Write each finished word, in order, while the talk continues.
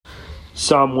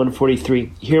Psalm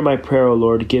 143. Hear my prayer, O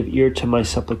Lord. Give ear to my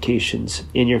supplications.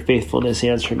 In your faithfulness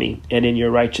answer me, and in your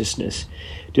righteousness.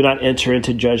 Do not enter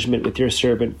into judgment with your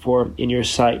servant, for in your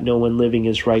sight no one living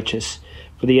is righteous.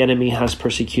 For the enemy has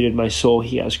persecuted my soul.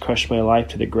 He has crushed my life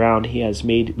to the ground. He has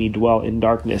made me dwell in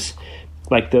darkness,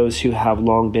 like those who have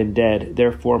long been dead.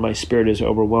 Therefore my spirit is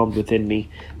overwhelmed within me.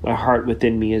 My heart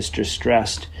within me is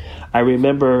distressed. I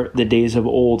remember the days of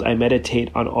old. I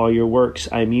meditate on all your works.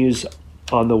 I muse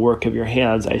on the work of your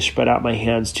hands. I spread out my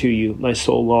hands to you. My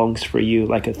soul longs for you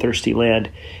like a thirsty land.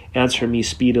 Answer me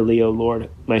speedily, O Lord.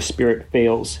 My spirit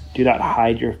fails. Do not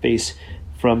hide your face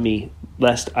from me,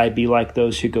 lest I be like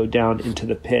those who go down into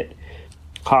the pit.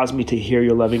 Cause me to hear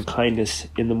your loving kindness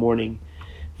in the morning,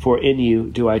 for in you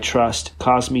do I trust.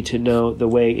 Cause me to know the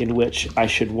way in which I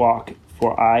should walk,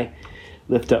 for I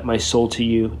lift up my soul to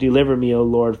you. Deliver me, O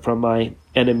Lord, from my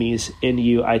enemies. In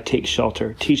you I take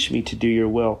shelter. Teach me to do your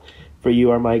will, for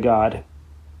you are my God.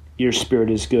 Your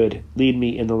spirit is good. Lead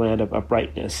me in the land of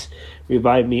uprightness.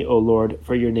 Revive me, O Lord,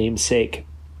 for your name's sake.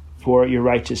 For your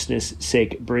righteousness'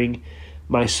 sake, bring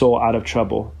my soul out of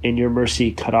trouble. In your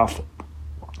mercy, cut off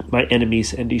my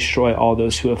enemies and destroy all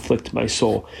those who afflict my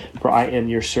soul, for I am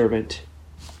your servant.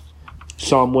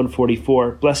 Psalm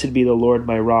 144. Blessed be the Lord,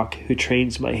 my rock, who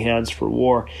trains my hands for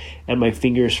war and my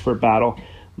fingers for battle.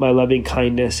 My loving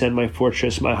kindness and my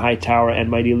fortress, my high tower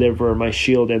and my deliverer, my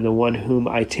shield and the one whom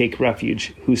I take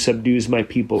refuge, who subdues my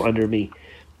people under me.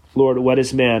 Lord, what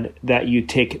is man that you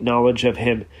take knowledge of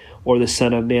him, or the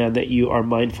son of man that you are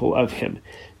mindful of him?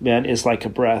 Man is like a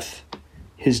breath.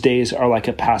 His days are like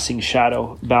a passing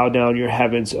shadow. Bow down your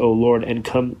heavens, O Lord, and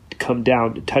come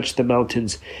down. Touch the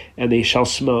mountains, and they shall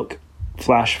smoke.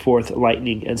 Flash forth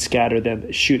lightning and scatter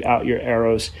them. Shoot out your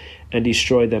arrows and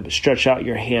destroy them. Stretch out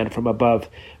your hand from above.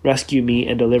 Rescue me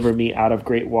and deliver me out of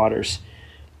great waters,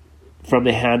 from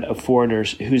the hand of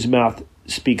foreigners, whose mouth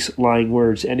speaks lying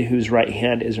words, and whose right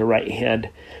hand is a right hand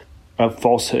of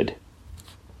falsehood.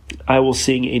 I will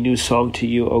sing a new song to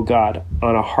you, O God,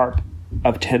 on a harp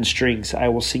of 10 strings. I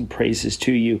will sing praises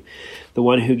to you, the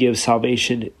one who gives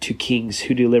salvation to kings,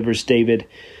 who delivers David,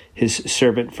 his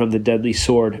servant, from the deadly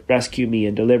sword. Rescue me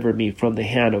and deliver me from the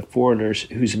hand of foreigners,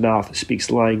 whose mouth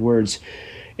speaks lying words,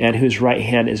 and whose right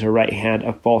hand is a right hand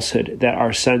of falsehood, that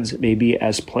our sons may be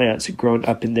as plants grown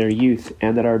up in their youth,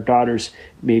 and that our daughters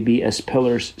may be as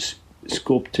pillars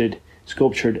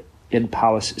sculptured in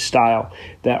palace style,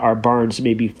 that our barns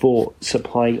may be full,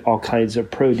 supplying all kinds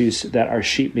of produce, that our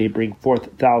sheep may bring forth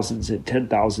thousands and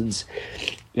 10,000s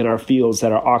in our fields,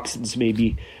 that our oxen may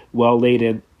be well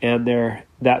laden, and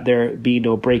that there be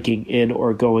no breaking in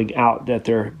or going out, that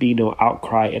there be no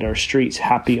outcry in our streets.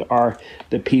 Happy are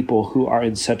the people who are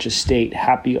in such a state.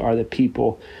 Happy are the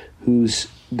people whose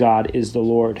God is the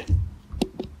Lord.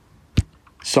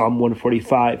 Psalm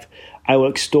 145. I will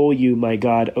extol you, my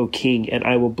God, O King, and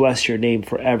I will bless your name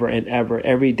forever and ever.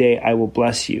 Every day I will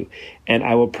bless you, and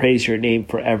I will praise your name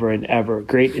forever and ever.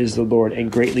 Great is the Lord,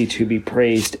 and greatly to be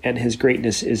praised, and his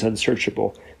greatness is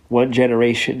unsearchable. One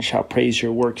generation shall praise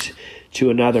your works to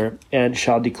another, and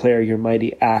shall declare your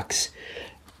mighty acts.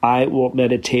 I will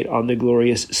meditate on the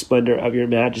glorious splendor of your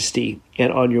majesty,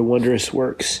 and on your wondrous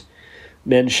works.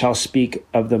 Men shall speak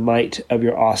of the might of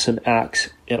your awesome acts,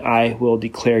 and I will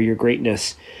declare your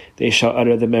greatness. They shall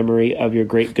utter the memory of your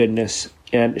great goodness,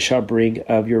 and shall bring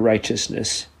of your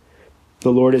righteousness.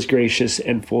 The Lord is gracious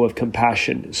and full of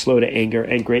compassion, slow to anger,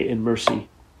 and great in mercy.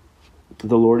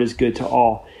 The Lord is good to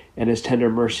all, and his tender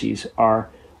mercies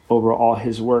are over all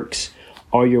his works.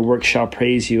 All your works shall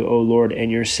praise you, O Lord,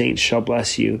 and your saints shall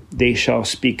bless you. They shall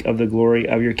speak of the glory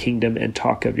of your kingdom and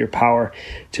talk of your power,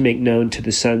 to make known to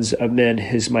the sons of men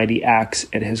his mighty acts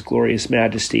and his glorious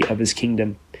majesty of his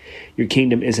kingdom. Your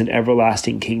kingdom is an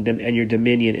everlasting kingdom, and your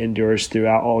dominion endures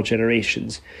throughout all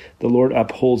generations. The Lord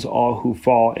upholds all who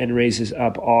fall and raises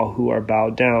up all who are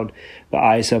bowed down. The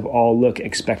eyes of all look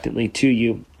expectantly to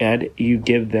you, and you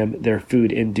give them their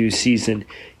food in due season.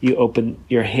 You open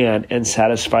your hand and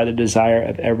satisfy the desire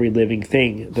of every living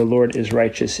thing. The Lord is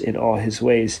righteous in all his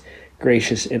ways,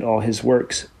 gracious in all his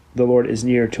works. The Lord is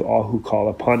near to all who call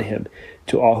upon him,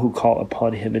 to all who call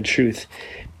upon him in truth.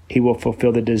 He will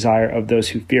fulfill the desire of those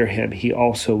who fear him. He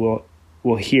also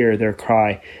will hear their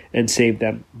cry and save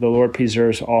them. The Lord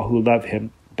preserves all who love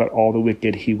him, but all the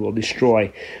wicked he will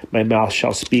destroy. My mouth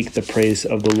shall speak the praise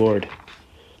of the Lord,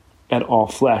 and all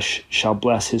flesh shall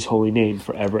bless his holy name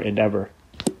forever and ever.